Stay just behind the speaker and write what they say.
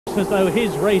as though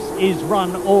his race is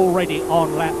run already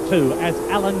on lap 2 as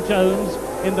Alan Jones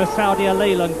in the Saudi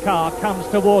Leyland car comes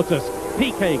towards us.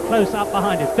 Piquet close up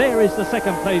behind it. There is the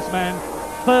second place man.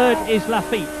 Third is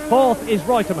Laffite. Fourth is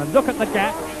Reutemann. Look at the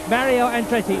gap. Mario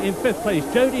Andretti in 5th place.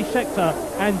 Jody Scheckter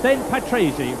and then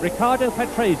Patrese. Riccardo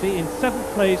Patrese in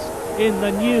 7th place in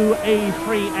the new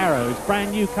A3 Arrows.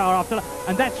 Brand new car after that.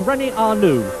 And that's René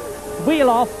Arnoux. Wheel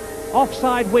off.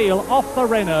 Offside wheel off the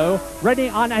Renault.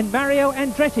 René Arnoux and Mario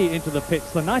Andretti into the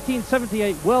pits. The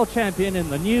 1978 world champion in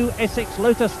the new Essex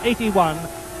Lotus 81.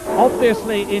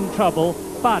 Obviously in trouble.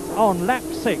 But on lap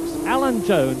 6, Alan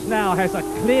Jones now has a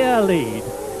clear lead.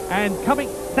 And coming,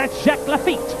 that's Jacques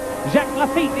Laffite. Jacques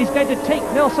Laffite is going to take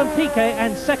Nelson Piquet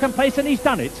and second place, and he's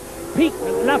done it.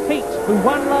 Laffite, who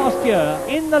won last year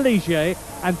in the Ligier,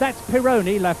 and that's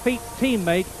Pironi, Laffite's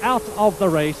teammate, out of the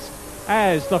race,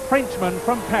 as the Frenchman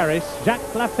from Paris,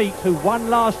 Jacques Laffite, who won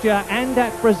last year and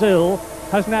at Brazil,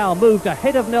 has now moved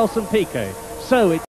ahead of Nelson Piquet. So it